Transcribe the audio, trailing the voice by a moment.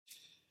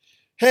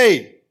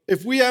Hey,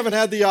 if we haven't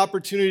had the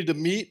opportunity to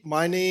meet,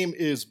 my name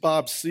is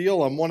Bob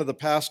Seal. I'm one of the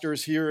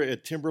pastors here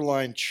at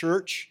Timberline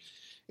Church.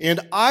 And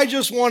I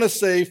just want to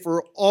say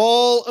for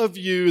all of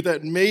you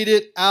that made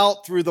it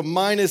out through the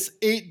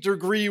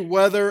 -8-degree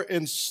weather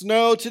and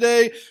snow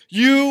today,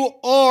 you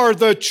are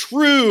the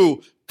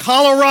true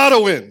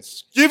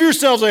Coloradoans. Give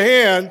yourselves a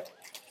hand.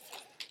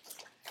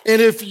 And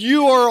if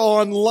you are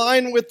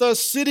online with us,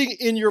 sitting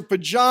in your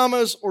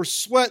pajamas or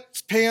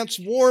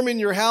sweatpants, warm in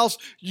your house,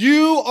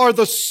 you are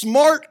the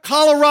smart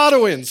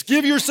Coloradoans.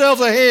 Give yourselves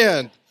a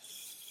hand.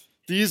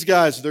 These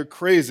guys, they're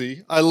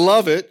crazy. I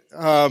love it.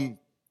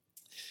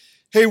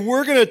 Hey,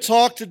 we're going to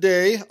talk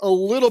today a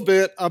little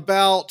bit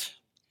about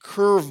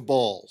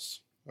curveballs,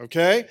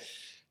 okay?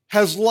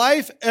 Has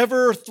life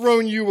ever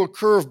thrown you a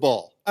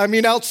curveball? I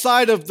mean,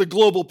 outside of the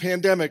global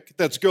pandemic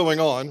that's going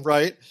on,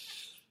 right?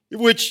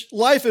 Which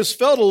life has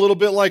felt a little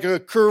bit like a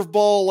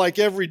curveball like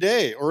every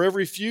day or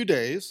every few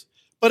days.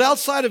 But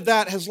outside of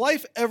that, has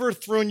life ever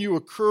thrown you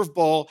a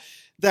curveball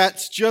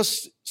that's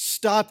just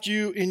stopped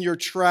you in your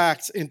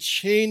tracks and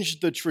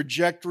changed the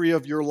trajectory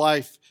of your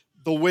life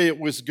the way it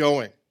was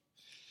going?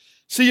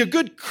 See, a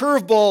good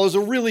curveball is a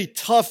really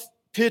tough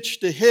pitch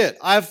to hit.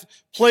 I've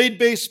played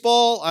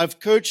baseball, I've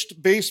coached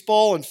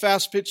baseball and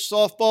fast pitch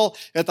softball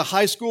at the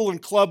high school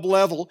and club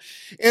level.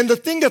 And the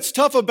thing that's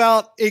tough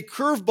about a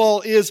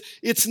curveball is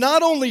it's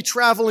not only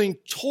traveling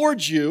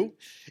towards you,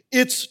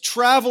 it's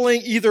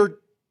traveling either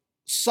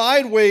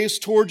sideways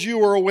towards you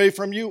or away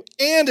from you,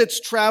 and it's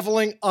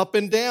traveling up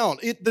and down.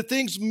 The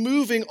thing's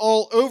moving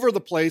all over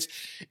the place.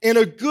 And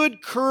a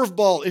good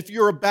curveball, if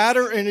you're a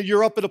batter and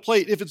you're up at a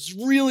plate, if it's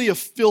really a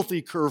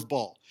filthy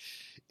curveball,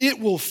 it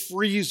will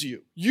freeze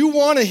you. You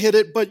want to hit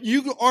it, but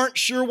you aren't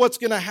sure what's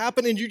going to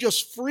happen, and you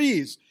just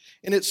freeze,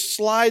 and it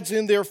slides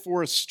in there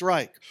for a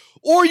strike.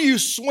 Or you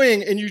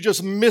swing, and you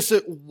just miss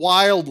it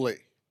wildly,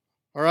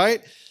 all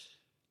right?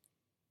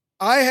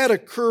 I had a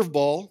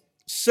curveball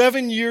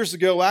 7 years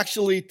ago,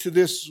 actually to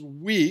this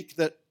week,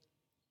 that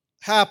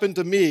happened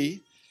to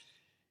me,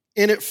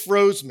 and it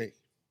froze me.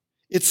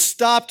 It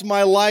stopped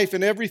my life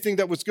and everything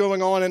that was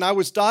going on, and I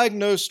was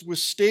diagnosed with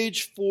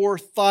stage 4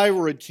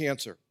 thyroid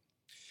cancer.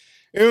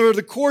 And over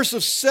the course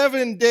of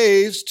 7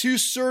 days, 2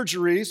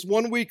 surgeries,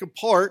 1 week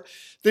apart,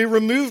 they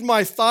removed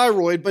my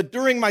thyroid. But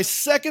during my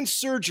second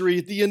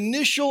surgery, the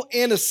initial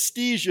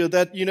anesthesia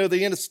that, the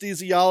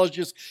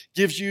anesthesiologist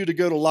gives you to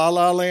go to La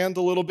La Land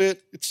a little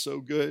bit, it's so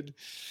good.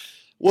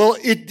 Well,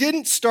 it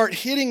didn't start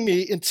hitting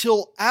me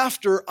until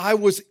after I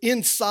was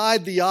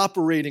inside the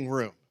operating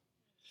room.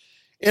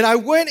 And I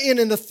went in,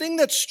 and the thing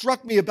that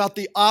struck me about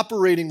the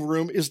operating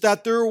room is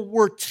that there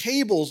were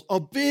tables, a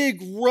big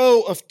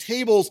row of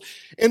tables,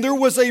 and there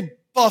was a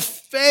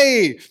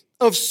buffet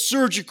of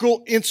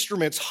surgical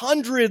instruments,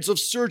 hundreds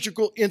of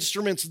surgical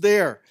instruments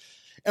there.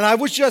 And I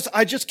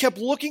just kept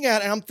looking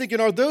at it, and I'm thinking,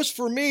 are those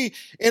for me?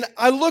 And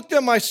I looked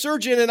at my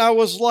surgeon, and I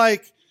was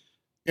like,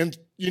 and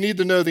you need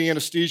to know the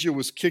anesthesia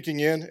was kicking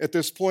in at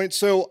this point.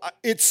 So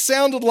it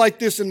sounded like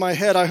this in my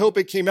head. I hope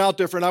it came out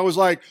different. I was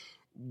like,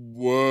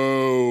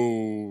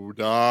 "Whoa,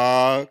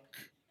 Doc,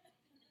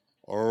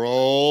 are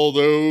all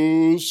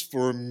those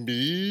for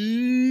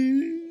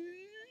me?"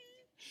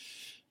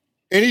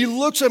 And he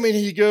looks at me and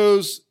he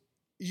goes,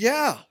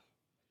 "Yeah."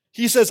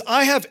 He says,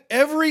 "I have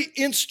every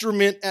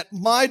instrument at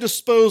my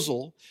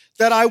disposal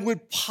that I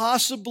would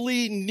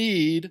possibly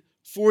need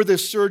for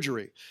this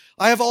surgery.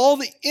 I have all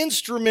the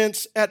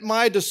instruments at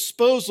my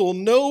disposal,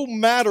 no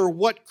matter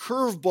what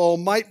curveball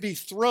might be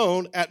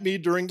thrown at me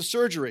during the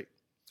surgery."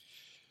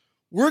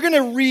 We're going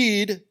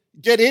to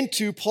get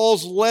into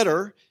Paul's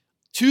letter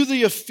to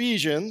the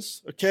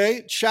Ephesians,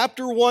 okay,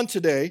 chapter 1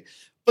 today.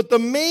 But the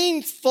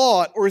main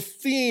thought or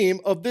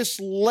theme of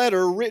this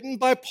letter written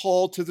by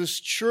Paul to this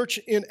church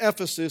in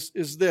Ephesus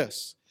is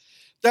this: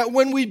 that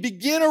when we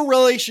begin a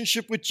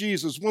relationship with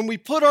Jesus, when we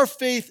put our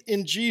faith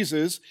in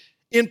Jesus,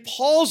 in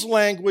Paul's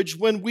language,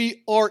 when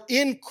we are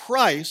in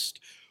Christ,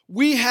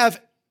 we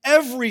have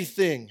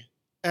everything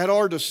at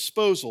our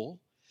disposal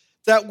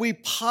that we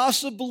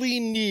possibly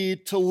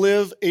need to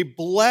live a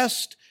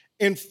blessed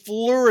and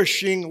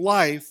flourishing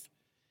life,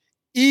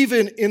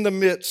 even in the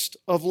midst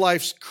of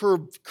life's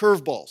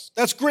curveballs.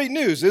 That's great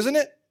news, isn't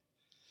it?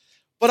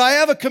 But I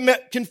have a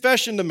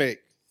confession to make,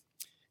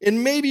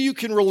 and maybe you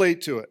can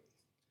relate to it.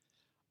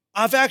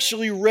 I've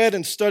actually read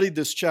and studied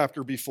this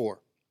chapter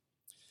before.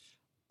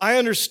 I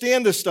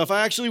understand this stuff.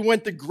 I actually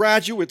went to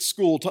graduate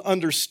school to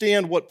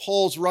understand what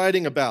Paul's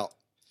writing about.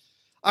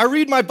 I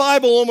read my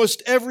Bible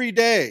almost every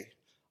day.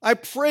 I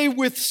pray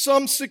with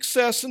some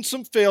success and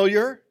some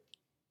failure.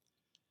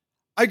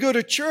 I go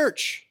to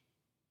church.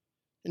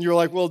 And you're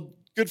like, well,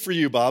 good for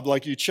you, Bob.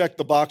 Like, you check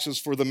the boxes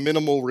for the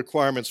minimal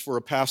requirements for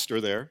a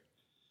pastor there.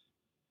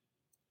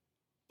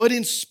 But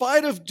in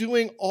spite of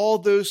doing all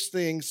those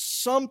things,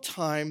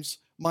 sometimes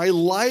my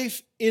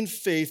life in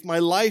faith, my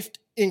life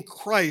in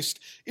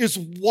Christ is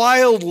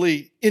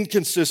wildly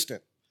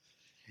inconsistent.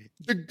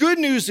 The good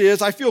news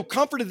is, I feel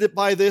comforted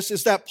by this,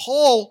 is that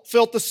Paul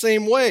felt the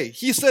same way.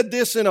 He said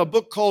this in a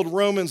book called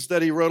Romans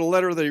that he wrote, a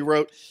letter that he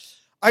wrote.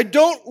 I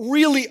don't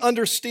really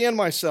understand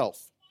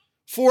myself.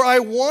 For I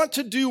want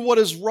to do what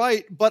is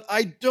right, but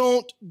I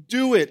don't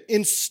do it.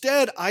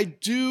 Instead, I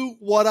do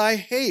what I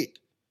hate.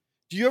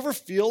 Do you ever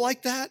feel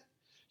like that?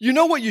 You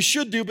know what you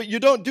should do, but you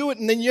don't do it,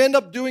 and then you end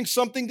up doing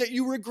something that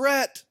you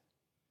regret.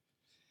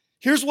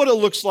 Here's what it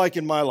looks like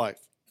in my life.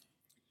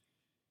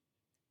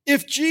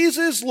 If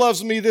Jesus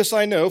loves me, this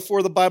I know,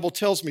 for the Bible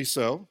tells me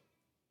so.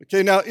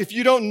 Okay, now, if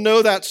you don't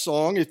know that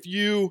song, if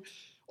you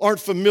aren't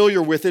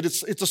familiar with it,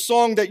 it's a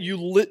song that you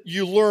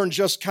learn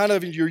just kind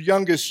of in your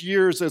youngest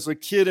years as a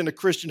kid in a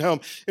Christian home.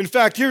 In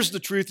fact, here's the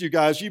truth, you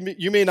guys.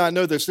 You may not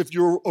know this. If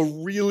you're a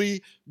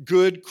really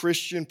good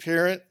Christian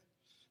parent,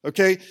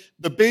 okay,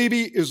 the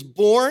baby is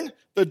born,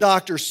 the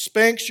doctor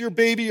spanks your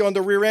baby on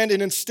the rear end,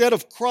 and instead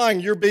of crying,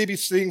 your baby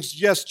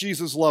sings, "Yes,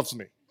 Jesus loves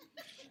me."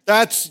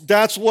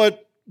 That's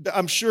what,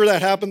 I'm sure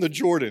that happened to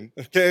Jordan,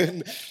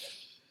 okay?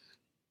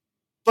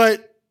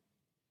 But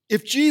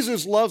if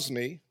Jesus loves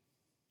me,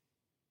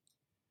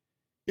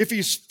 if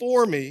he's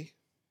for me,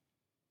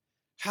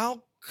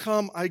 how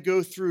come I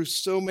go through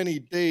so many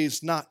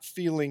days not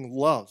feeling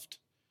loved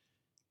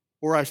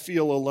or I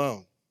feel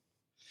alone?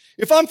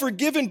 If I'm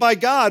forgiven by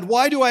God,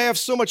 why do I have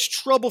so much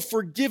trouble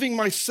forgiving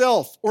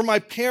myself or my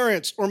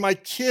parents or my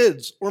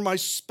kids or my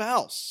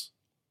spouse?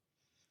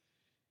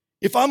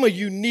 If I'm a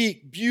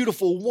unique,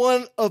 beautiful,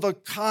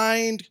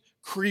 one-of-a-kind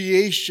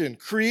creation,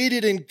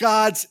 created in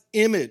God's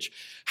image,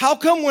 how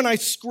come when I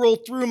scroll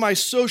through my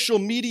social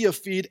media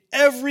feed,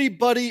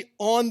 everybody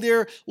on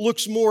there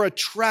looks more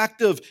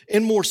attractive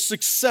and more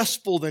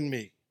successful than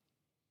me?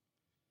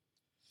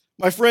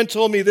 My friend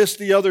told me this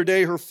the other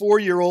day. Her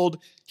 4-year-old,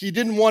 he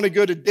didn't want to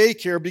go to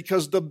daycare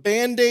because the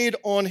Band-Aid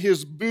on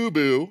his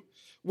boo-boo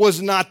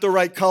was not the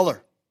right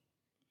color.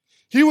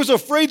 He was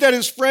afraid that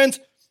his friends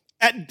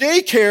at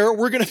daycare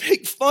were going to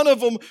make fun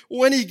of him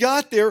when he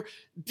got there,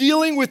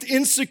 dealing with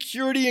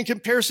insecurity and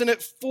comparison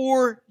at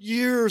 4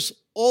 years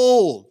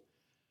old.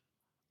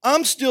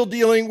 I'm still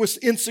dealing with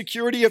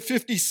insecurity at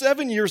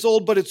 57 years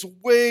old, but it's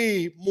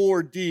way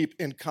more deep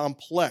and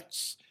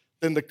complex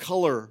than the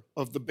color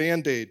of the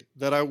Band-Aid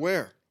that I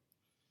wear.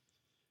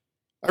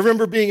 I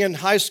remember being in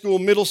high school,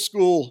 middle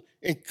school,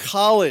 and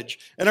college,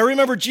 and I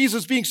remember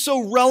Jesus being so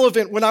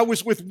relevant when I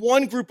was with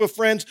one group of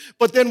friends,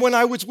 but then when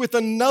I was with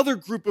another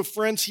group of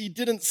friends, he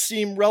didn't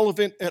seem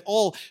relevant at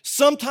all.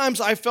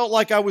 Sometimes I felt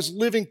like I was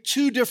living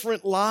two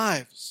different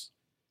lives.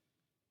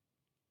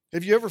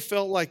 Have you ever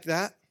felt like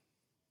that?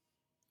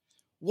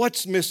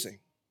 What's missing?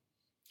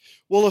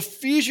 Well,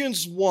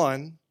 Ephesians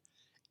 1,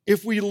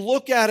 if we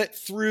look at it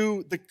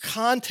through the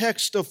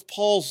context of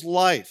Paul's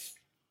life,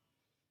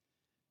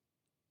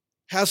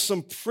 has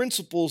some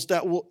principles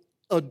that will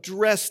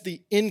address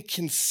the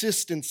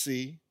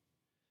inconsistency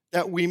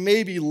that we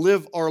maybe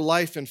live our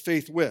life in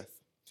faith with.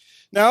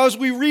 Now, as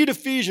we read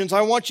Ephesians,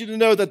 I want you to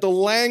know that the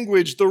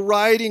language, the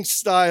writing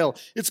style,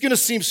 it's going to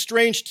seem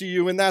strange to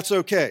you, and that's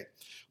okay.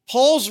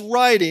 Paul's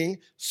writing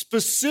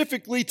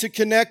specifically to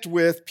connect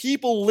with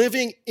people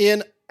living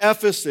in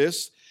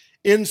Ephesus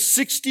in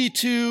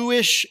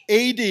 62-ish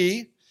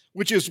AD,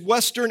 which is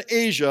Western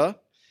Asia.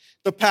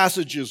 The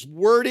passage is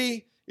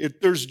wordy.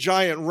 There's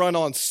giant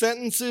run-on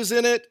sentences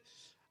in it.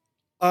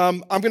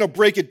 I'm going to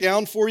break it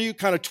down for you,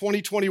 kind of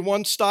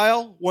 2021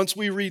 style, once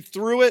we read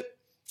through it.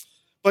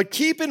 But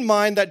keep in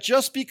mind that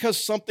just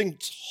because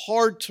something's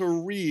hard to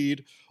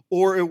read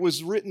or it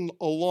was written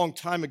a long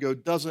time ago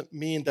doesn't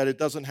mean that it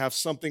doesn't have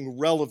something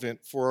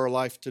relevant for our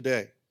life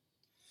today.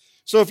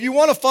 So if you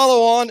want to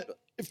follow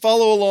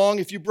along,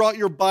 if you brought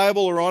your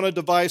Bible or on a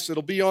device,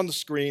 it'll be on the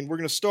screen. We're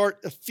going to start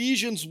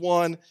Ephesians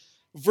 1,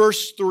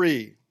 verse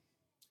 3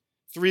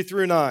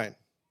 through 9.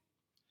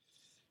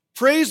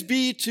 Praise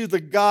be to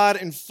the God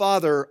and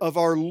Father of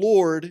our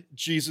Lord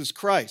Jesus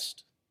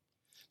Christ.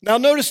 Now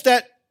notice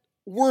that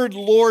word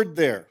Lord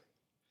there.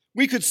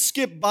 We could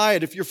skip by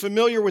it. If you're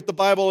familiar with the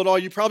Bible at all,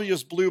 you probably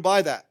just blew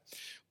by that.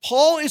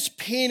 Paul is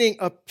painting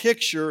a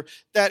picture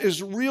that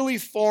is really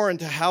foreign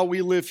to how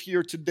we live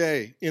here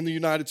today in the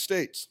United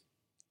States.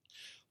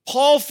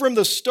 Paul, from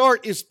the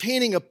start, is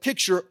painting a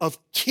picture of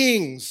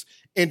kings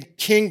and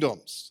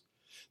kingdoms.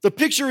 The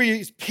picture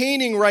he's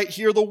painting right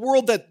here, the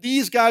world that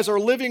these guys are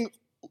living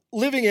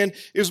in,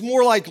 is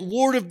more like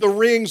Lord of the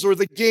Rings or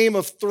the Game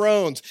of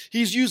Thrones.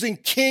 He's using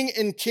king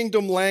and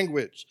kingdom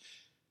language.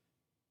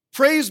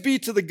 Praise be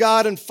to the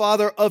God and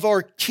Father of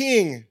our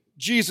King,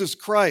 Jesus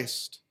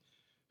Christ,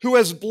 who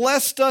has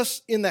blessed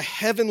us in the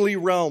heavenly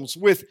realms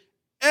with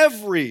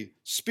every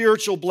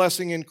spiritual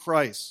blessing in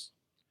Christ.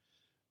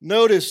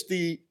 Notice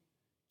the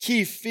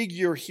key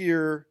figure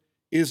here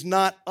is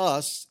not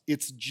us,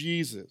 it's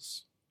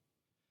Jesus.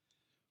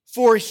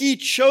 For he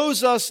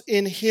chose us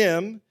in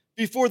him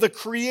before the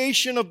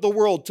creation of the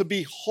world to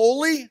be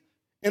holy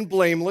and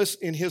blameless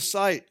in his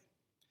sight.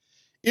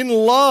 In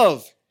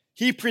love,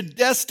 he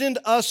predestined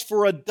us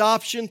for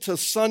adoption to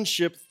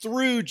sonship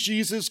through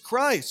Jesus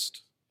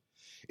Christ,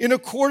 in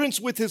accordance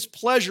with his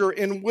pleasure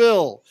and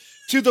will,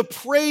 to the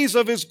praise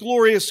of his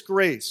glorious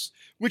grace,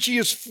 which he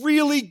has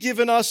freely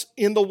given us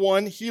in the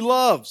one he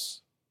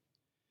loves.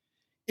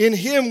 In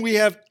him we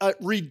have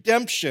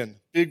redemption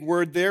big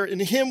word there. In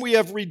him we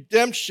have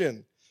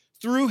redemption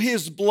through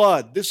his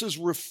blood. This is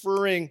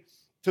referring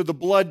to the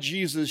blood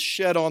Jesus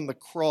shed on the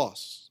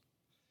cross.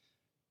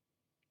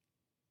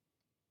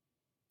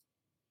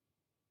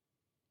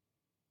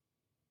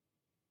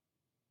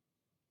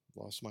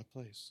 Lost my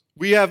place.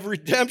 We have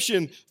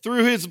redemption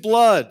through his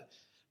blood,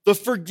 the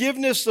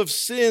forgiveness of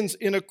sins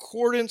in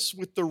accordance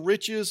with the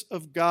riches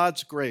of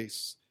God's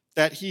grace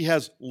that he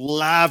has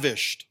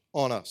lavished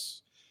on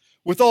us.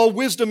 With all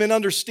wisdom and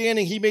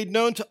understanding, he made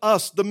known to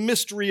us the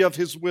mystery of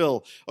his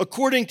will,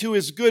 according to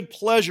his good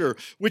pleasure,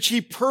 which he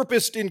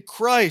purposed in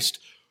Christ.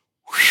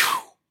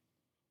 Whew,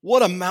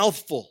 what a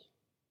mouthful.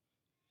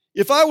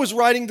 If I was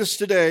writing this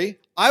today,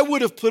 I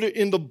would have put it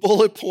in the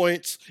bullet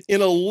points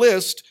in a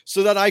list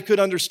so that I could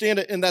understand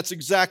it, and that's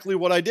exactly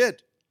what I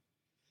did.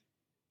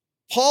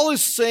 Paul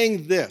is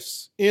saying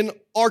this in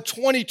our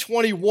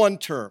 2021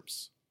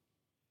 terms.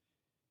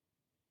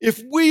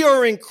 If we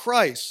are in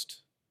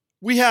Christ,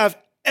 we have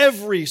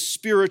every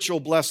spiritual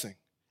blessing,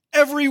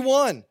 every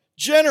one,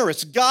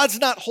 generous. God's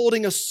not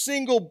holding a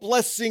single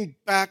blessing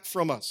back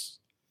from us.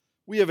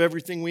 We have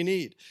everything we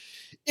need.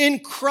 In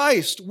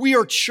Christ, we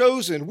are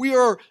chosen. We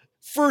are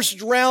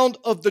first round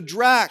of the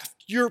draft.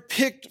 You're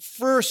picked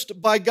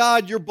first by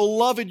God. You're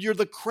beloved. You're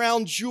the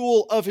crown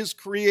jewel of his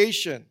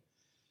creation.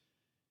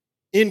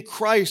 In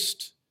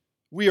Christ,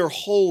 we are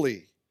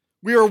holy.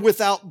 We are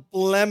without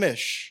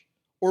blemish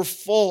or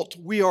fault.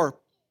 We are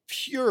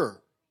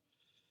pure.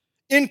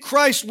 In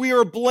Christ, we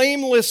are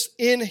blameless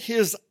in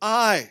his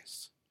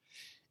eyes.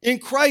 In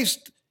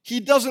Christ, he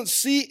doesn't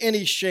see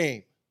any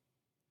shame.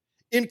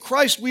 In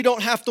Christ, we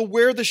don't have to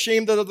wear the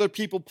shame that other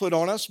people put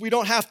on us. We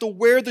don't have to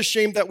wear the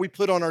shame that we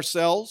put on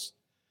ourselves.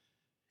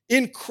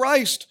 In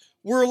Christ,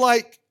 we're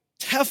like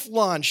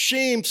Teflon.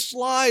 Shame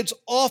slides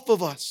off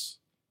of us.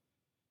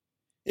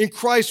 In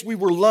Christ, we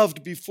were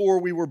loved before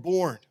we were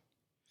born.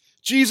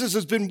 Jesus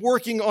has been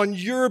working on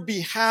your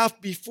behalf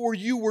before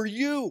you were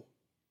you.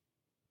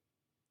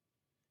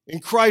 In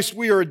Christ,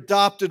 we are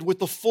adopted with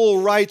the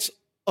full rights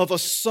of a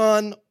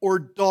son or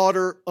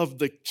daughter of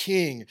the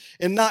King,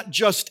 and not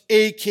just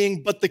a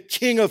king, but the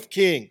King of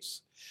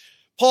Kings.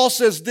 Paul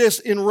says this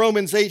in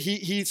Romans 8.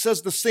 He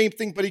says the same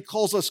thing, but he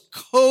calls us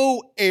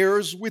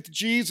co-heirs with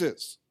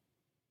Jesus.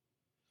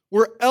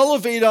 We're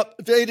elevated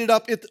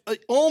up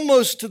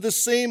almost to the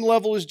same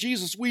level as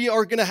Jesus. We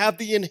are going to have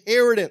the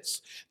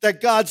inheritance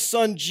that God's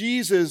Son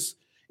Jesus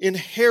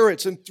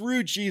inherits, and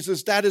through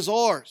Jesus, that is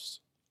ours.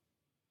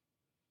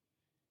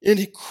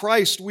 In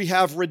Christ, we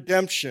have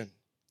redemption.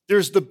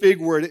 There's the big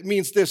word. It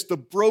means this: the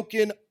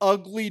broken,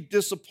 ugly,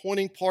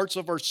 disappointing parts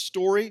of our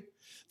story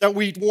that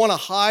we want to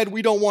hide,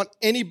 we don't want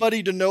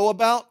anybody to know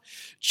about.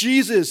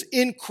 Jesus,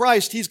 in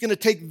Christ, he's going to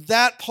take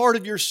that part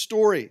of your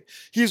story.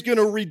 He's going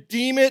to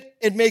redeem it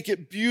and make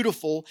it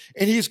beautiful,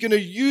 and he's going to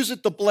use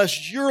it to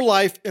bless your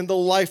life and the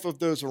life of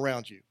those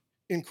around you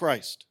in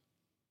Christ.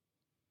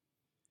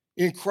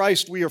 In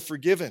Christ, we are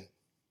forgiven.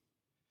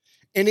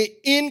 And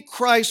in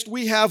Christ,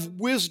 we have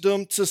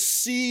wisdom to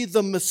see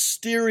the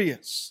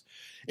mysterious.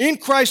 In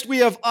Christ, we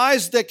have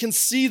eyes that can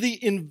see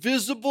the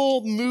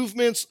invisible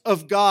movements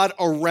of God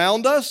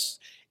around us,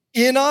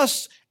 in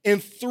us,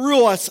 and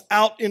through us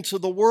out into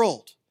the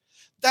world.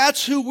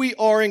 That's who we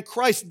are in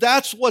Christ.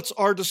 That's what's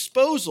our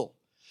disposal.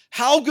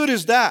 How good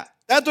is that?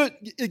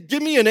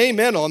 Give me an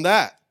amen on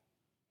that.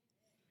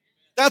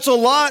 That's a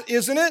lot,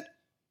 isn't it?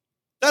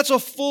 That's a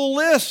full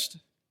list.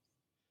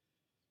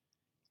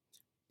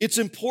 It's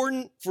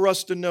important for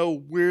us to know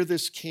where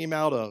this came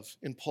out of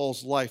in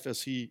Paul's life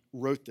as he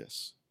wrote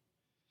this.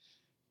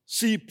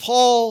 See,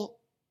 Paul,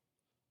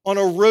 on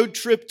a road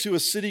trip to a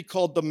city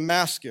called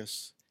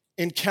Damascus,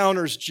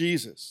 encounters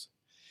Jesus.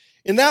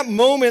 In that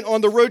moment on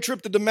the road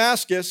trip to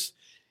Damascus,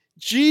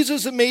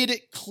 Jesus made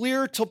it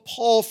clear to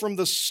Paul from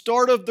the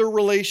start of their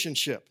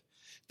relationship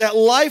that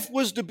life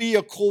was to be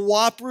a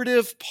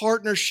cooperative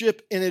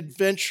partnership and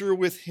adventure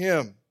with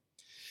him.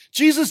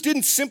 Jesus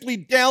didn't simply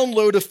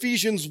download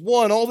Ephesians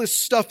 1, all this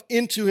stuff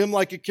into him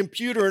like a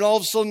computer, and all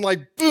of a sudden,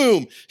 like,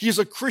 boom, he's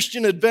a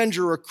Christian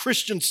Avenger, a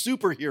Christian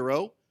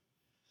superhero.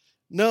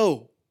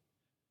 No.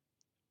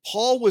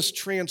 Paul was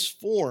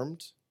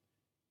transformed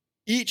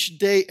each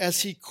day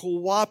as he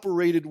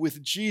cooperated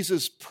with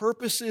Jesus'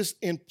 purposes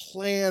and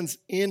plans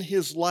in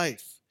his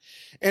life.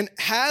 And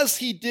as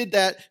he did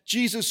that,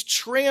 Jesus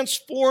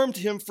transformed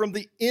him from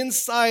the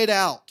inside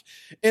out.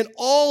 And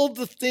all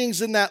the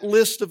things in that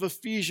list of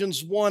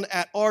Ephesians 1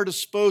 at our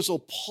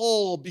disposal,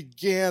 Paul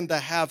began to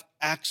have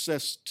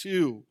access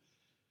to.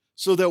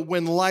 So that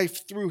when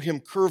life threw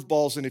him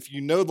curveballs, and if you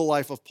know the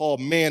life of Paul,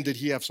 man, did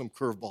he have some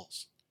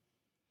curveballs.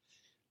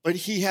 But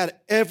he had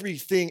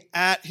everything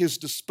at his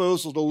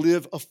disposal to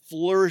live a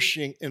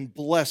flourishing and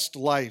blessed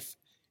life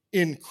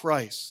in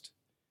Christ.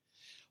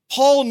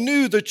 Paul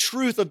knew the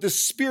truth of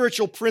this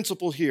spiritual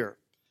principle here.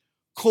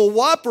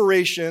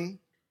 Cooperation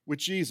with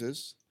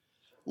Jesus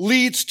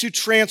leads to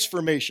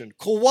transformation.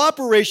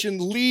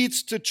 Cooperation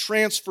leads to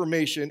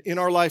transformation in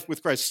our life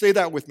with Christ. Say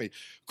that with me.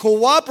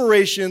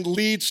 Cooperation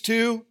leads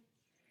to...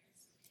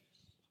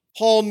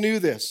 Paul knew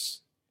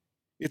this.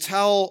 It's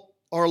how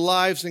our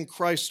lives in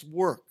Christ's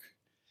work.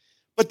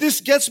 But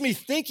this gets me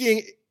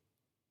thinking,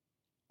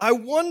 I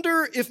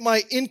wonder if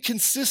my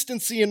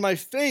inconsistency in my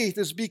faith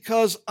is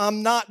because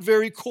I'm not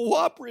very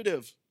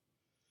cooperative.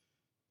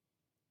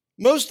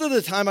 Most of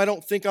the time, I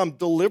don't think I'm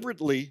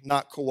deliberately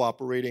not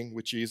cooperating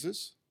with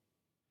Jesus.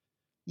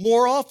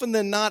 More often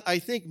than not, I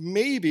think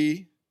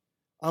maybe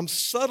I'm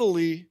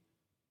subtly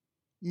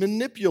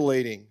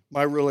manipulating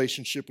my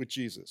relationship with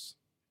Jesus.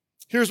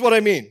 Here's what I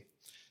mean.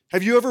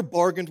 Have you ever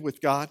bargained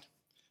with God?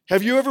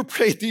 Have you ever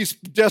prayed these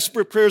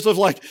desperate prayers of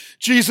like,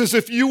 Jesus,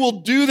 if you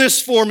will do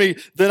this for me,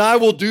 then I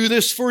will do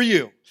this for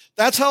you?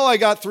 That's how I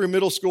got through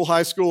middle school,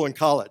 high school, and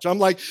college. I'm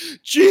like,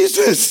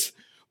 Jesus,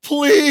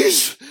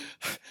 please,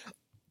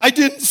 I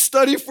didn't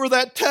study for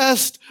that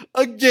test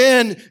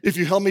again. If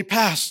you help me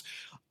pass,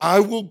 I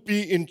will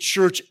be in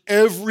church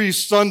every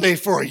Sunday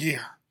for a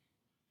year.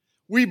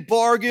 We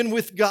bargain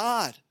with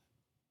God.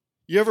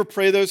 You ever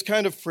pray those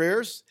kind of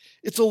prayers?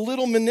 It's a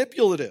little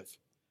manipulative.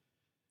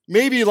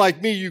 Maybe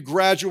like me, you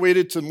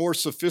graduated to more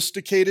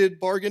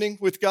sophisticated bargaining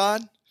with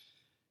God.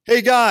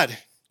 Hey, God,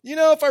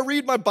 if I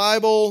read my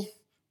Bible,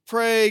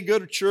 pray, go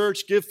to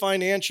church, give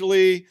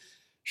financially,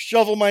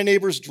 shovel my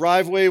neighbor's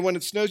driveway when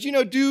it snows,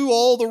 do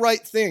all the right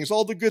things,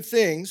 all the good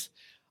things,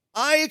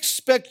 I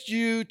expect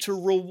you to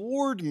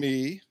reward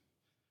me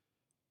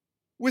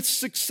with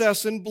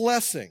success and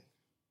blessing.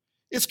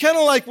 It's kind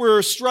of like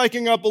we're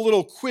striking up a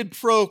little quid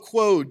pro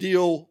quo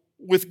deal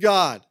with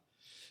God.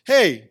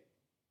 Hey,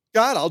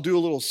 God, I'll do a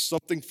little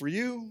something for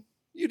you.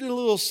 You do a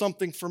little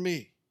something for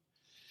me.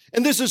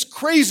 And this is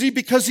crazy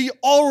because he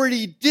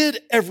already did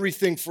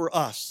everything for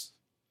us.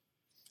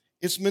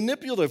 It's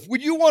manipulative.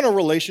 Would you want a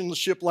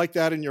relationship like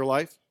that in your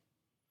life?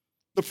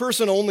 The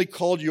person only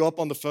called you up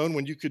on the phone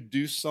when you could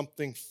do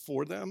something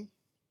for them?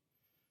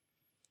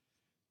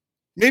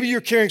 Maybe you're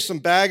carrying some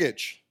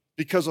baggage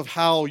because of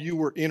how you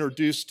were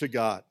introduced to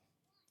God.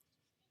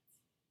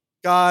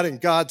 God and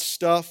God's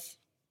stuff.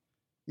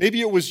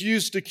 Maybe it was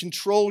used to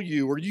control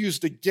you or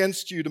used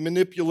against you to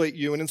manipulate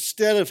you, and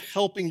instead of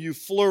helping you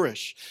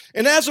flourish.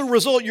 And as a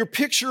result, your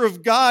picture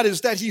of God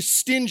is that he's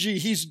stingy,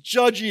 he's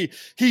judgy,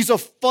 he's a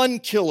fun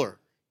killer.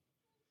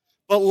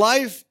 But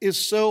life is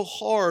so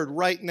hard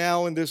right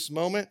now in this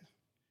moment,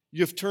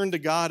 you've turned to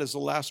God as a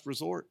last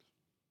resort.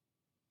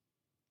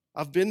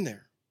 I've been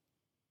there.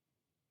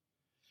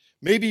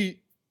 Maybe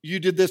you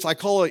did this, I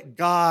call it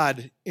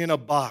God in a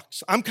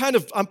box. I'm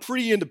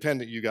pretty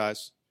independent, you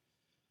guys.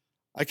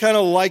 I kind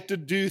of like to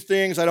do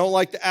things. I don't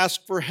like to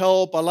ask for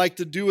help. I like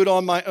to do it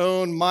on my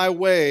own, my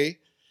way.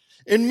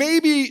 And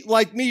maybe,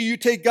 like me, you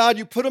take God,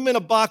 you put him in a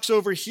box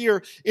over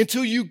here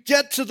until you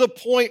get to the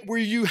point where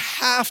you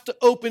have to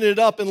open it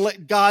up and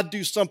let God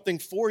do something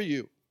for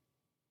you.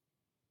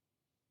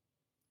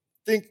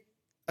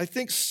 I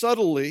think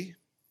subtly,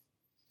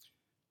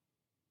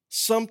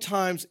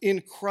 sometimes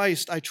in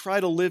Christ, I try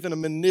to live in a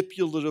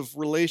manipulative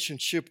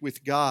relationship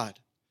with God.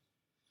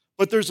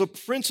 But there's a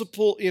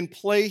principle in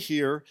play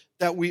here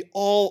that we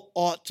all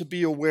ought to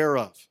be aware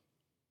of.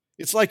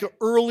 It's like an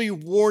early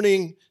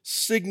warning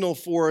signal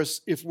for us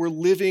if we're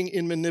living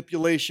in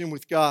manipulation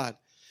with God.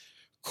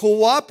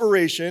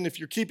 Cooperation, if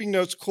you're keeping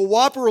notes,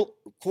 cooperation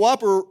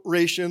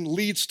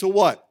leads to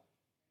what?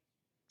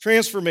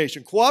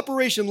 Transformation.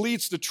 Cooperation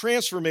leads to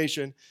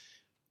transformation,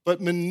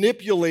 but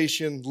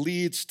manipulation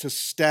leads to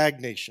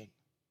stagnation.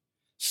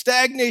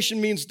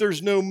 Stagnation means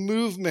there's no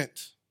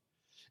movement.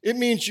 It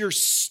means you're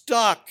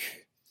stuck.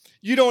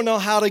 You don't know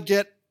how to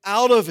get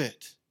out of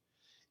it.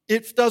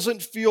 It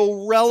doesn't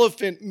feel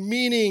relevant,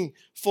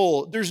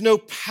 meaningful. There's no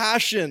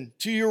passion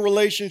to your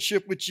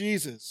relationship with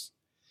Jesus.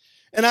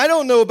 And I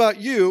don't know about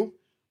you.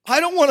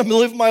 I don't want to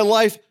live my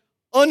life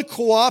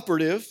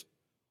uncooperative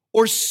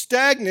or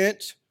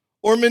stagnant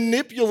or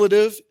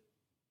manipulative.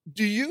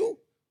 Do you?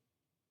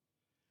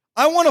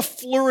 I want to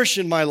flourish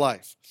in my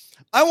life.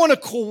 I want to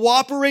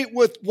cooperate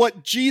with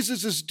what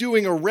Jesus is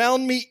doing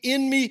around me,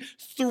 in me,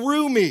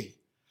 through me.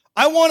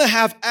 I want to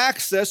have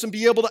access and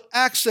be able to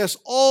access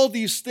all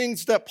these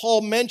things that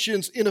Paul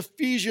mentions in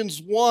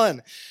Ephesians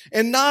 1.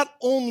 And not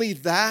only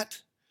that,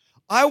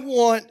 I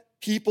want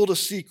people to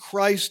see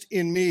Christ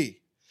in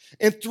me.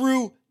 And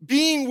through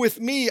being with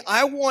me,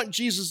 I want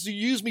Jesus to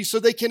use me so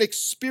they can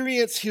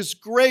experience his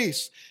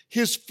grace,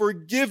 his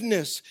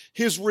forgiveness,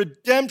 his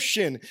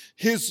redemption,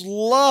 his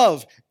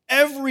love,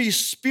 every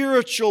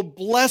spiritual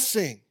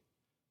blessing.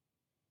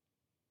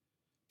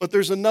 But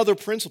there's another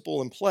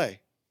principle in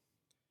play.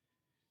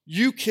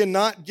 You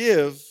cannot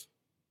give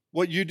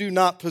what you do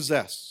not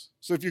possess.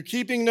 So if you're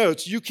keeping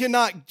notes, you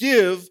cannot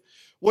give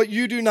what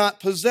you do not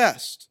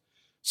possess.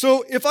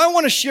 So if I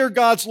want to share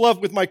God's love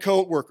with my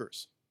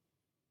coworkers,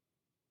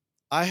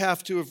 I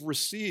have to have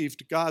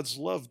received God's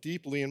love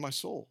deeply in my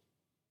soul.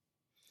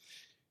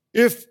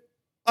 If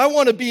I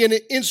want to be an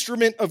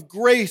instrument of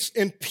grace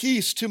and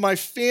peace to my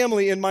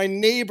family and my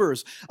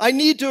neighbors, I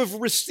need to have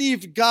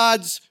received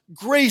God's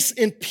grace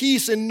and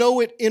peace and know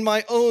it in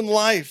my own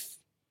life.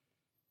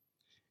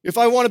 If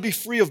I want to be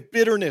free of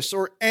bitterness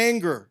or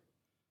anger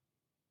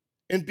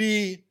and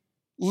be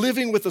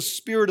living with a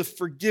spirit of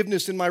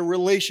forgiveness in my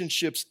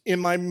relationships, in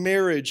my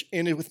marriage,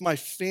 and with my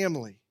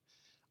family,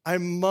 I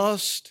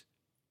must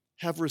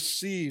have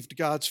received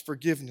God's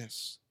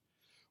forgiveness.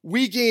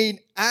 We gain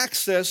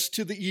access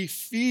to the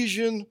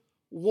Ephesians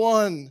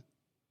 1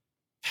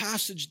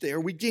 passage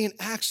there. We gain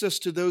access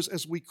to those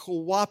as we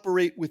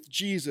cooperate with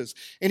Jesus.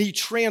 And he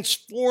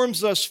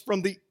transforms us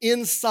from the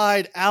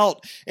inside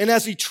out. And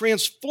as he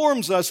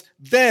transforms us,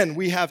 then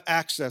we have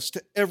access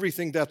to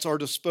everything that's our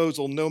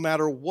disposal, no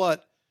matter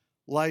what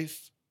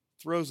life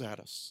throws at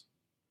us.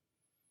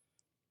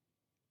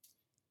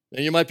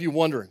 Now you might be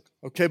wondering,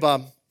 okay,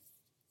 Bob,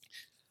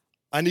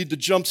 I need to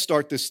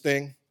jumpstart this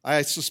thing.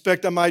 I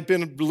suspect I might have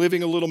been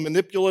living a little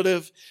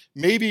manipulative.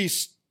 Maybe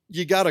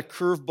you got a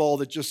curveball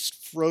that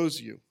just froze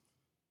you.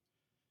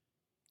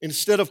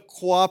 Instead of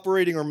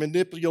cooperating or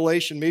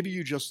manipulation, maybe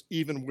you just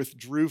even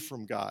withdrew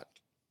from God.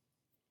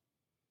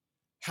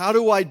 How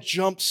do I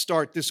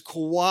jumpstart this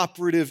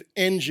cooperative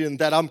engine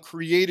that I'm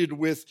created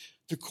with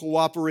to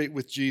cooperate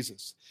with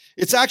Jesus?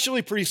 It's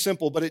actually pretty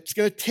simple, but it's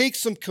going to take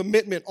some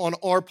commitment on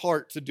our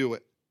part to do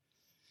it.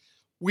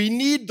 We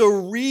need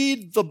to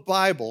read the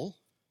Bible.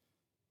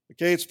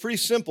 Okay, it's pretty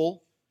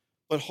simple,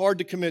 but hard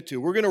to commit to.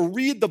 We're going to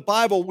read the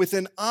Bible with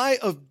an eye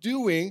of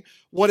doing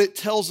what it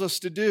tells us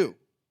to do.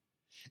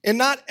 And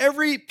not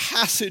every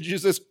passage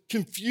is as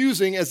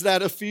confusing as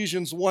that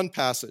Ephesians 1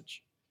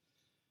 passage.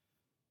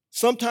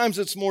 Sometimes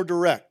it's more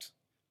direct.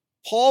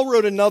 Paul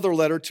wrote another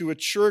letter to a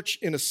church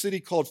in a city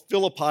called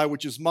Philippi,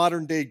 which is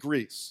modern-day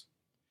Greece.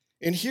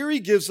 And here he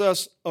gives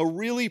us a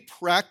really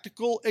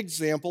practical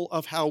example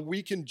of how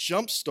we can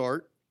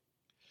jumpstart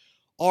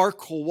our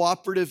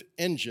cooperative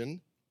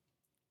engine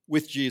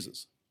with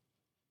Jesus.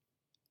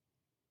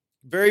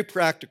 Very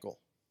practical.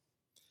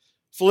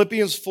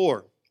 Philippians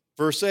 4,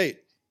 verse 8.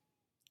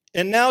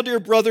 And now, dear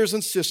brothers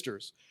and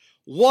sisters,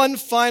 one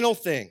final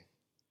thing.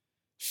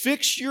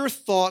 Fix your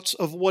thoughts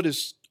of what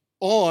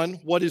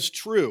is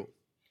true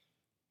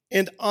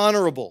and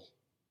honorable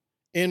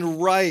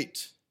and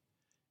right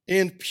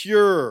and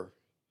pure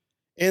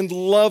and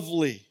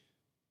lovely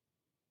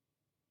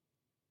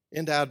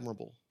and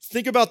admirable.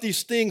 Think about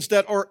these things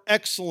that are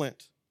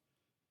excellent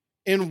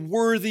and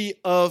worthy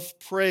of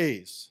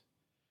praise.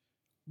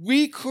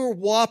 We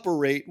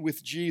cooperate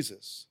with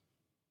Jesus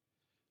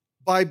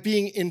by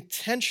being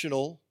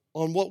intentional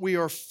on what we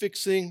are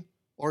fixing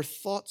our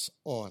thoughts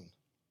on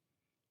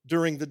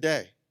during the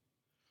day.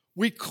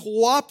 We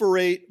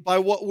cooperate by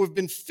what we've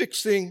been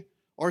fixing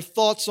our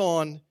thoughts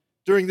on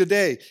during the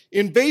day.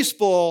 In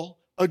baseball,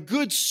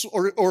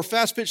 or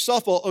fast-pitch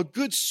softball, a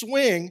good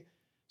swing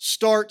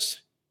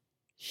starts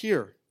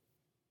here.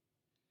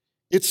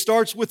 It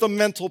starts with a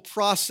mental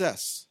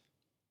process.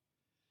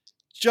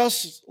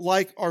 Just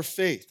like our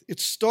faith, it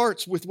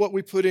starts with what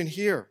we put in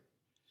here.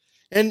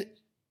 And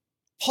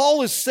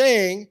Paul is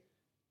saying,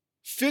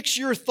 fix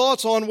your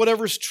thoughts on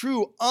whatever's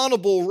true,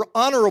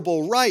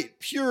 honorable, right,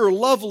 pure,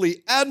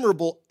 lovely,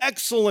 admirable,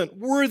 excellent,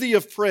 worthy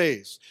of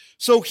praise.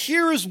 So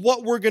here is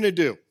what we're going to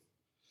do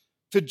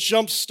to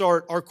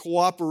jumpstart our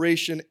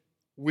cooperation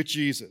with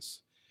Jesus.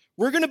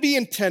 We're going to be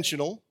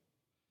intentional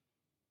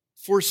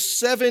for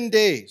 7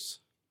 days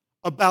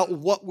about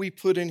what we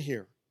put in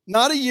here.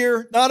 Not a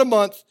year, not a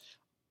month.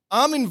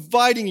 I'm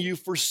inviting you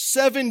for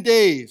 7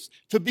 days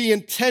to be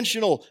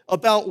intentional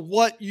about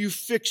what you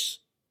fix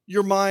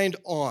your mind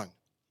on.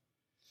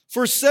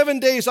 For 7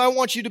 days, I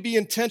want you to be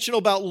intentional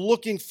about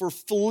looking for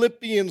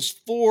Philippians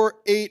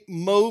 4:8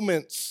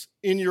 moments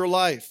in your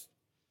life.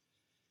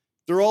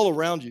 They're all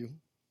around you.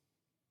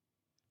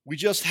 We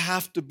just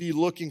have to be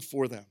looking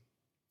for them.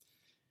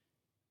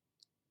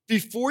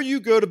 Before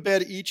you go to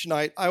bed each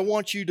night, I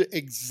want you to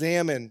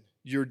examine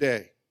your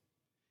day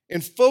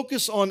and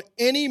focus on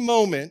any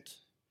moment,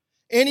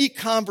 any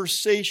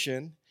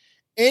conversation,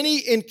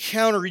 any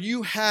encounter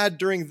you had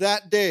during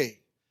that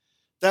day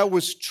that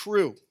was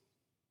true.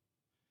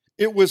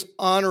 It was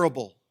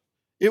honorable.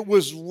 It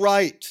was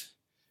right.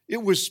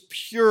 It was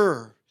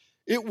pure.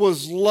 It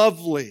was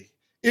lovely.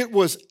 It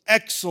was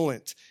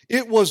excellent.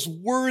 It was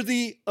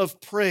worthy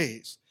of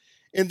praise.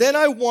 And then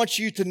I want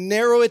you to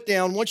narrow it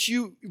down. Once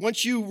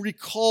you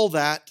recall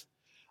that,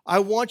 I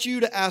want you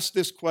to ask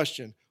this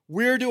question.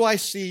 Where do I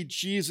see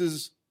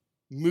Jesus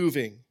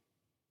moving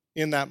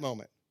in that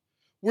moment?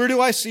 Where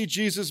do I see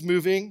Jesus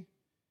moving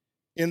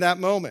in that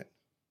moment?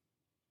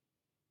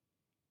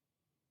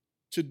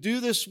 To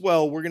do this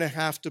well, we're going to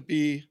have to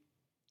be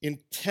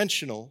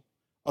intentional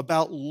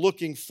about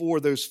looking for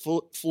those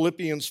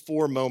Philippians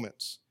 4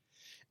 moments.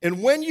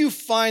 And when you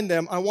find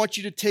them, I want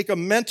you to take a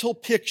mental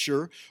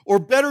picture, or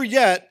better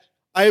yet,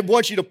 I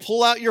want you to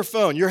pull out your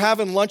phone. You're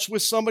having lunch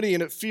with somebody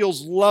and it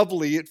feels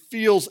lovely. It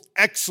feels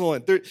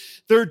excellent.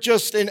 They're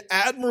just an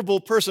admirable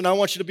person. I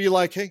want you to be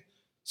like, hey,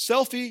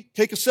 selfie,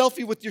 take a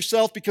selfie with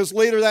yourself, because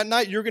later that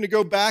night you're going to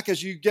go back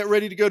as you get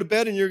ready to go to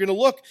bed and you're going to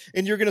look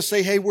and you're going to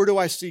say, hey, where do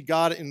I see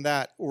God in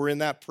that, or in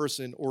that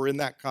person, or in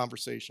that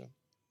conversation?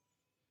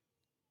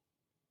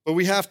 But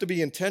we have to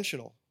be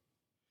intentional.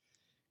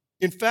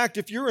 In fact,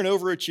 if you're an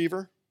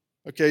overachiever,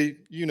 Okay,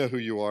 you know who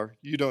you are.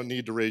 You don't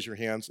need to raise your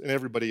hands, and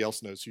everybody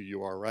else knows who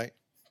you are, right?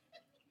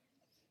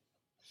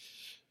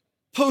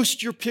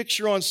 Post your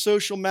picture on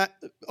social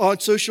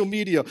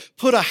media.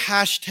 Put a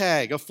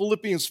hashtag, a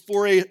Philippians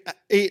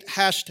 4:8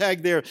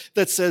 hashtag there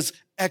that says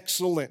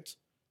excellent,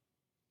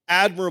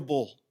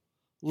 admirable,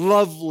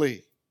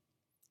 lovely.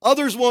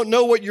 Others won't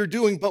know what you're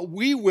doing, but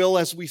we will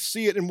as we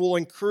see it, and we'll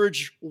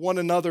encourage one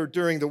another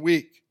during the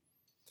week.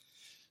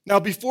 Now,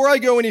 before I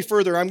go any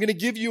further, I'm going to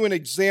give you an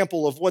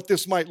example of what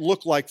this might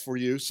look like for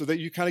you so that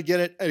you kind of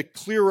get a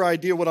clearer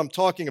idea what I'm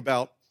talking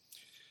about.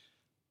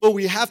 But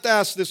we have to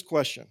ask this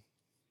question.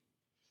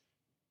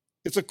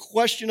 It's a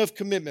question of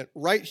commitment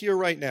right here,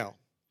 right now.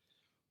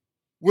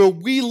 Will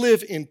we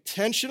live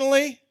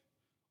intentionally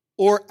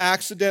or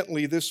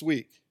accidentally this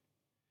week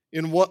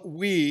in what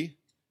we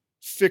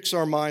fix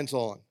our minds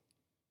on?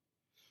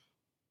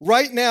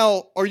 Right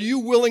now, are you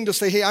willing to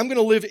say, hey, I'm going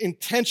to live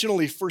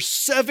intentionally for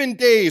 7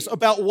 days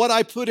about what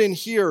I put in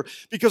here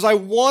because I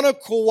want to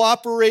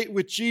cooperate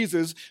with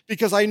Jesus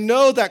because I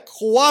know that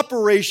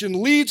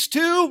cooperation leads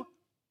to,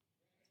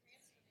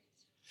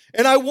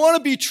 and I want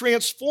to be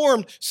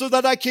transformed so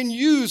that I can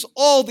use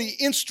all the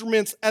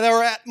instruments that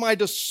are at my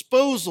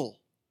disposal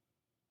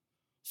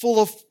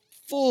full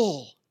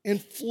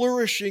and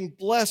flourishing,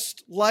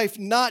 blessed life,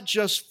 not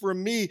just for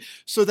me,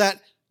 so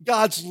that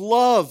God's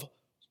love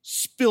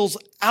spills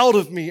out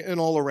of me and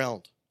all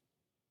around.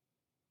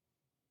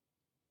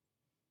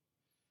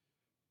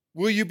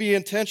 Will you be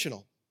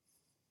intentional?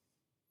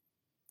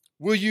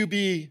 Will you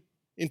be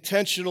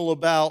intentional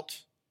about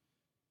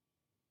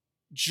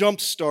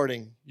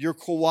jump-starting your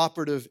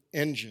cooperative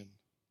engine?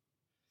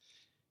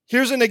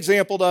 Here's an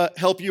example to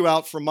help you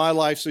out from my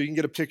life so you can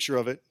get a picture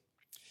of it.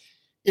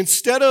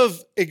 Instead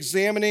of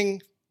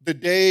examining the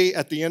day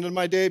at the end of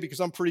my day, because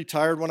I'm pretty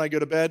tired when I go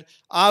to bed,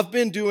 I've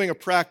been doing a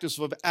practice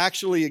of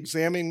actually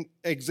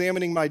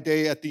examining my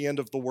day at the end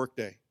of the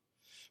workday.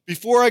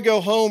 Before I go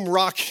home,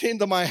 rock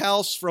into my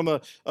house from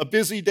a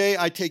busy day,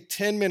 I take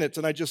 10 minutes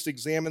and I just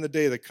examine the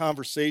day, the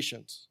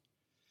conversations.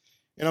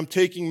 And I'm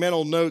taking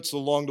mental notes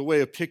along the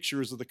way of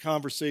pictures of the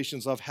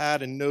conversations I've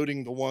had and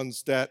noting the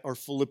ones that are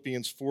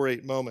Philippians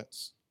 4:8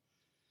 moments.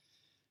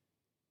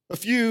 A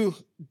few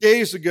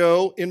days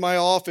ago in my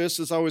office,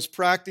 as I was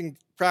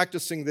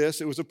practicing this,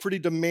 it was a pretty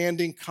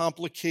demanding,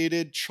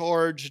 complicated,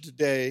 charged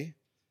day.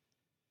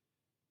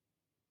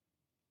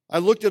 I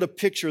looked at a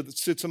picture that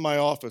sits in my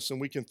office, and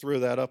we can throw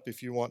that up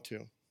if you want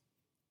to.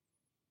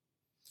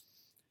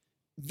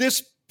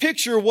 This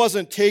picture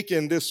wasn't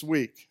taken this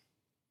week,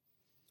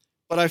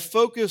 but I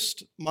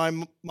focused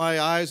my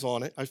eyes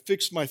on it, I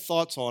fixed my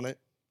thoughts on it,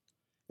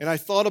 and I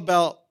thought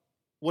about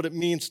what it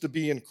means to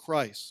be in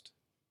Christ.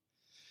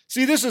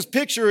 See, this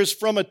picture is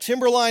from a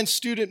Timberline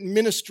Student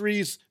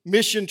Ministries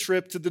mission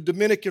trip to the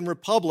Dominican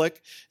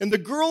Republic, and the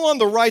girl on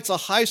the right's a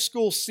high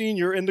school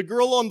senior, and the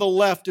girl on the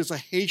left is a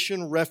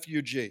Haitian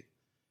refugee.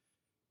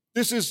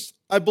 This is,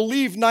 I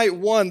believe, night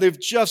one. They've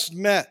just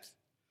met.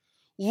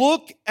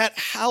 Look at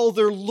how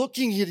they're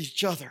looking at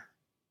each other.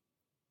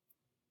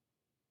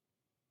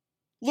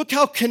 Look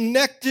how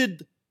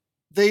connected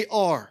they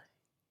are.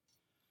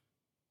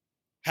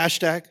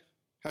 Hashtag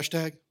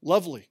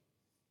lovely.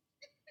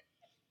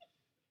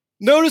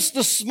 Notice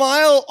the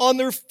smile on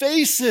their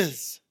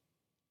faces.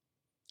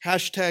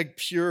 Hashtag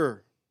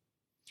pure.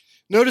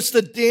 Notice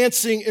the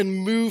dancing and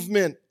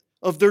movement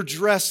of their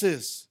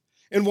dresses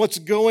and what's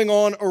going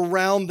on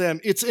around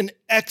them. It's an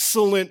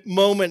excellent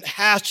moment.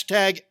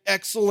 Hashtag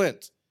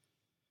excellent.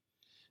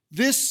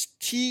 This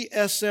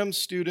TSM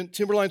student,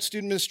 Timberline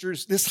Student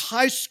Ministries, this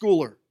high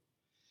schooler,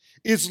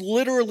 is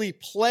literally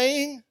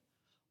playing,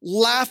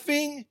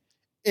 laughing,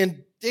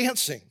 and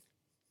dancing.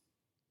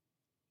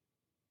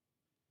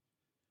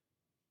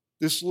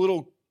 This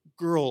little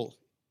girl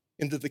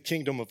into the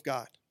kingdom of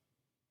God.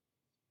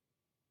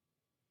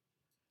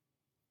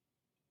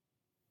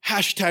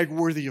 Hashtag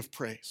worthy of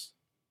praise.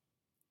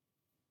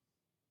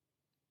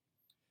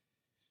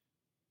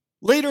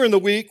 Later in the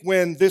week,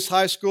 when this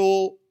high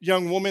school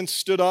young woman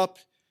stood up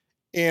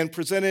and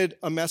presented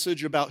a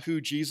message about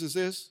who Jesus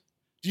is,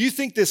 do you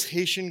think this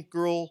Haitian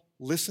girl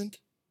listened?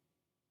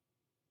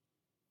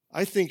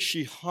 I think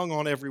she hung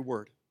on every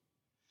word,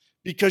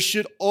 because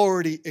she'd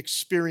already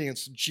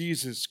experienced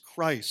Jesus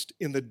Christ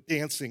in the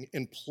dancing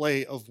and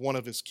play of one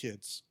of his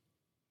kids.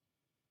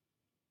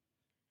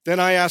 Then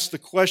I asked the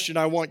question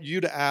I want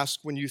you to ask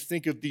when you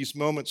think of these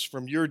moments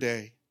from your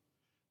day.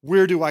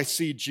 Where do I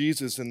see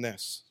Jesus in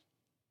this?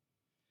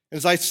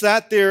 As I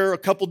sat there a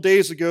couple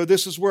days ago,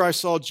 this is where I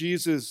saw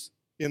Jesus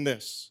in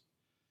this.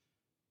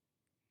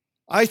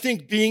 I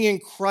think being in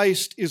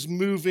Christ is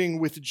moving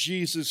with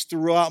Jesus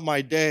throughout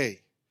my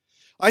day.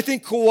 I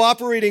think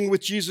cooperating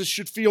with Jesus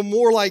should feel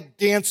more like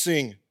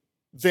dancing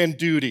than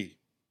duty.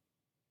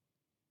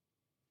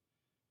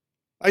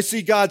 I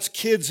see God's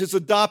kids, his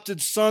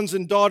adopted sons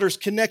and daughters,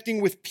 connecting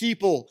with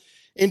people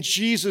and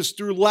Jesus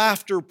through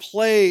laughter,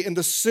 play, and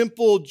the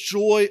simple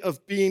joy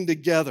of being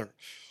together.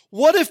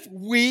 What if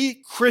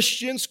we,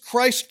 Christians,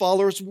 Christ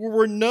followers,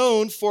 were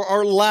known for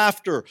our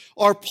laughter,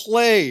 our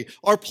play,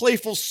 our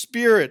playful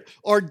spirit,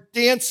 our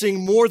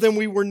dancing more than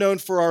we were known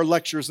for our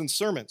lectures and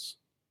sermons?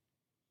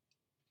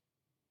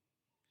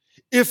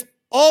 If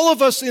all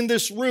of us in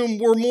this room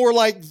were more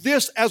like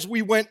this as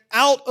we went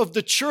out of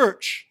the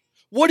church,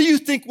 what do you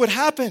think would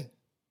happen?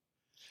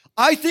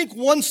 I think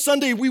one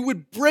Sunday we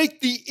would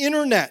break the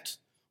internet.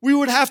 We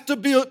would have to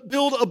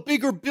build a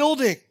bigger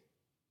building.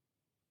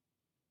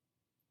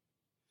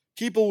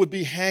 People would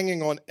be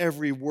hanging on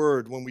every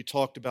word when we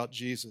talked about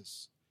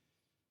Jesus.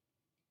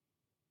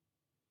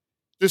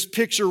 This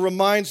picture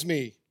reminds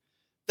me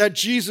that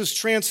Jesus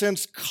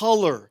transcends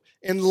color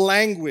and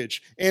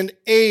language and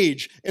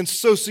age and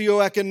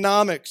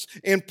socioeconomics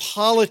and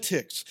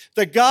politics.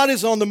 That God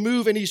is on the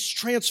move and He's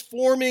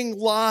transforming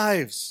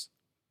lives.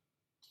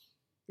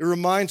 It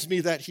reminds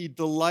me that He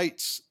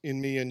delights in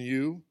me and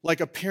you,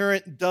 like a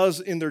parent does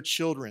in their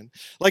children.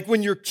 Like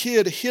when your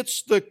kid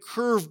hits the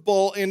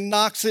curveball and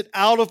knocks it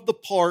out of the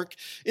park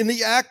in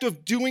the act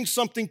of doing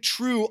something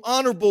true,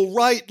 honorable,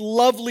 right,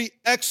 lovely,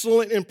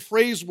 excellent, and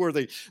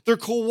praiseworthy. They're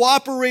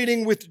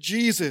cooperating with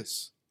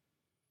Jesus.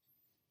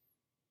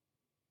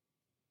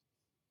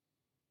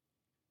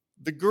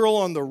 The girl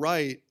on the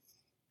right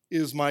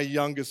is my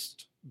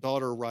youngest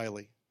daughter,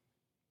 Riley.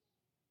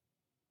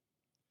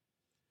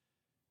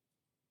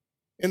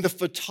 And the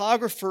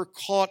photographer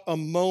caught a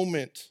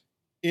moment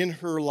in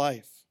her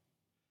life,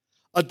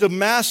 a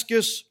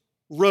Damascus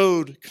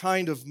Road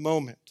kind of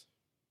moment,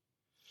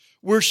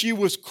 where she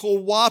was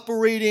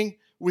cooperating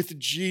with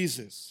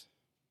Jesus.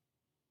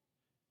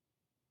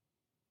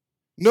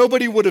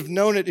 Nobody would have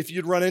known it if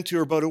you'd run into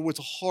her, but it was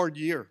a hard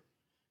year,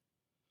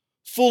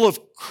 full of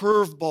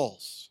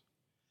curveballs.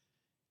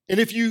 And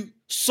if you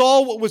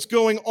saw what was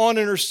going on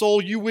in her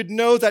soul, you would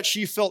know that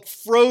she felt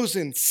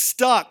frozen,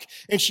 stuck,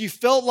 and she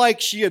felt like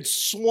she had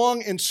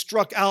swung and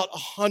struck out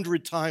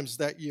 100 times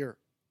that year.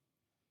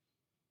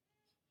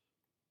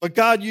 But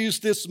God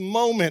used this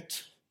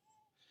moment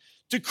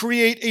to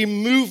create a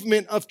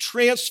movement of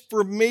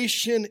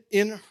transformation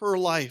in her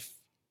life,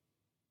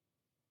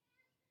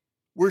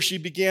 where she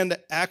began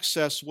to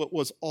access what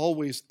was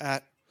always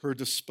at her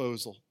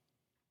disposal.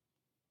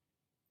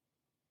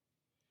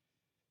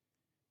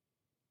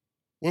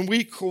 When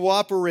we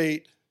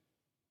cooperate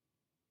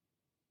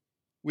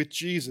with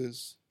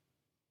Jesus,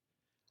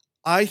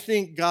 I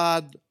think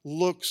God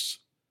looks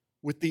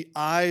with the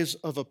eyes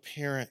of a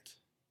parent.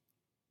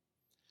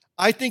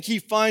 I think He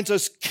finds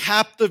us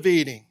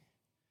captivating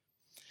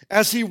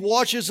as He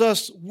watches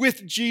us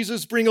with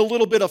Jesus bring a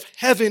little bit of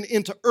heaven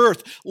into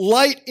earth,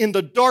 light in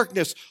the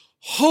darkness,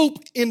 hope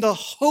in the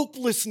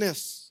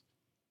hopelessness.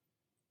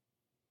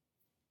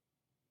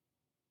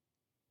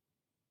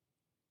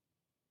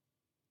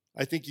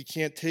 I think He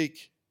can't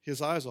take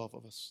His eyes off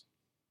of us.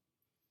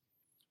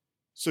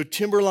 So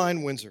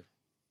Timberline Windsor,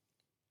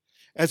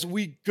 as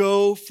we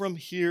go from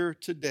here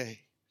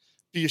today,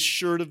 be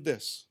assured of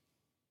this: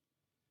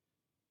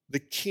 the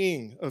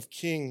King of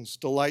Kings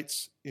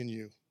delights in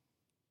you.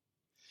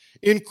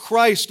 In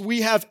Christ,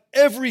 we have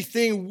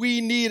everything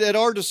we need at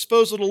our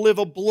disposal to live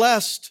a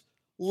blessed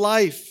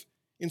life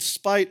in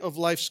spite of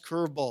life's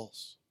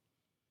curveballs.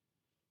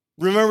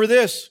 Remember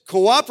this: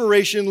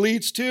 cooperation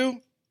leads to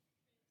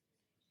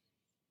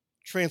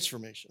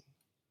transformation.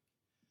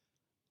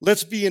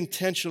 Let's be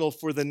intentional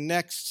for the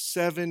next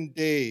 7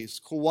 days,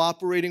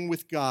 cooperating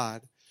with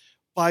God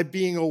by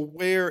being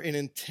aware and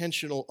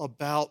intentional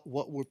about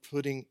what we're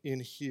putting in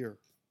here.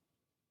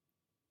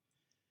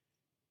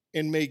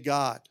 And may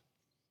God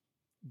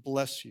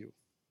bless you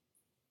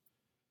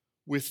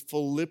with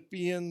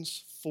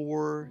Philippians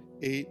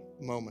 4:8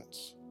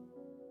 moments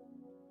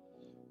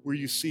where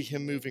you see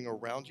Him moving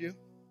around you,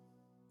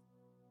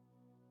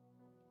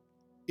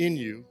 in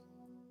you,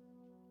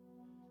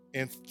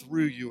 and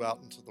through you out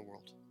into the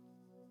world.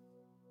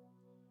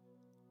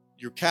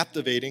 You're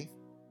captivating.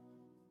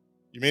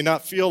 You may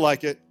not feel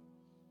like it,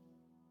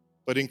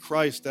 but in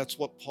Christ, that's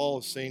what Paul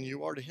is saying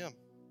you are to Him.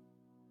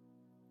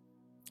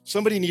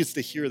 Somebody needs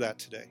to hear that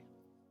today.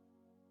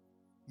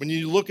 When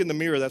you look in the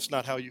mirror, that's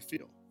not how you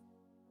feel.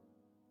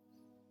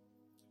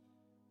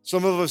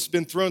 Some of us have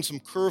been thrown some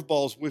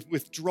curveballs,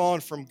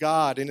 withdrawn from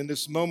God, and in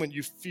this moment,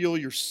 you feel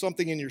you're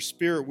something in your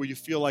spirit where you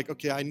feel like,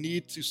 okay, I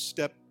need to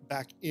step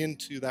back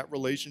into that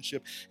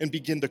relationship and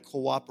begin to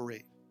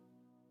cooperate.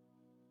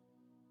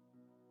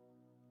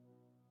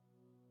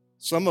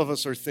 Some of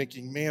us are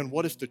thinking, man,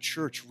 what if the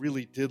church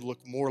really did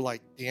look more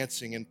like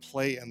dancing and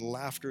play and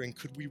laughter? And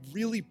could we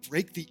really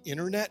break the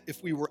internet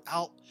if we were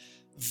out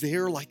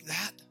there like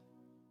that?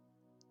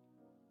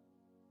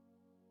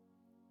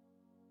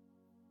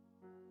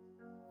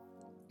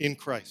 In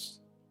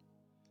Christ,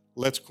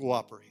 let's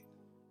cooperate.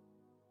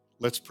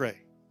 Let's pray.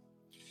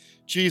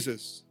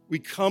 Jesus, we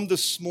come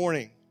this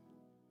morning,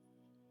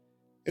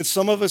 and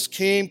some of us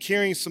came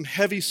carrying some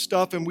heavy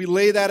stuff, and we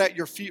lay that at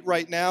your feet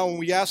right now, and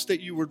we ask that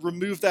you would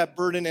remove that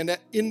burden, and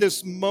that in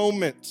this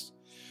moment,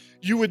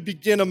 you would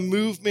begin a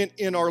movement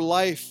in our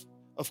life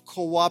of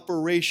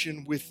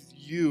cooperation with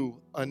you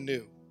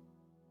anew.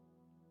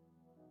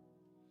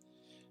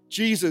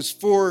 Jesus,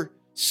 for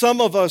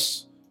some of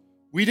us,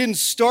 we didn't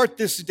start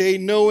this day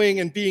knowing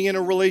and being in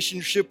a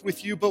relationship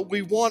with you, but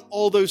we want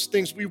all those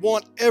things. We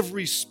want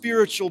every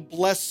spiritual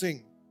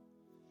blessing.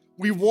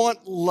 We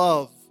want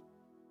love.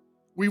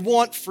 We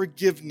want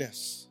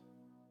forgiveness.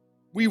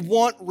 We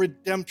want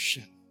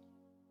redemption.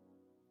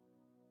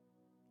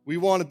 We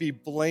want to be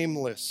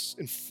blameless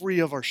and free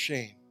of our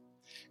shame.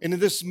 And in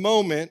this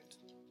moment,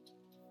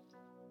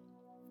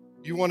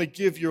 you want to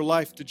give your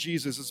life to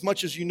Jesus as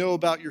much as you know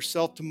about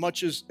yourself,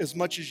 as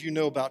much as you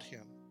know about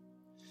him.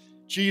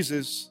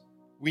 Jesus,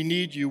 we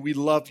need you. We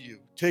love you.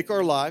 Take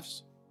our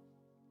lives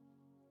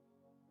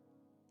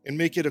and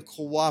make it a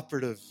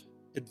cooperative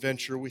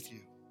adventure with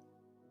you.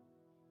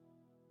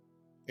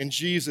 And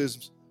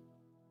Jesus,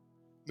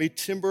 may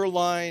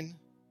Timberline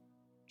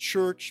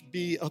Church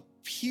be a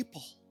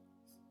people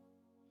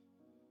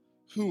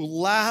who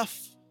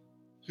laughs,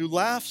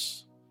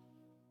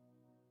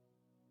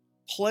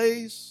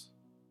 plays,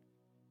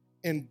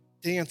 and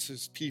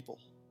dances people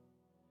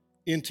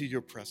into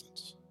your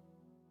presence.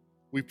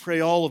 We pray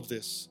all of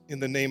this in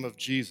the name of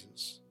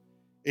Jesus.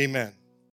 Amen.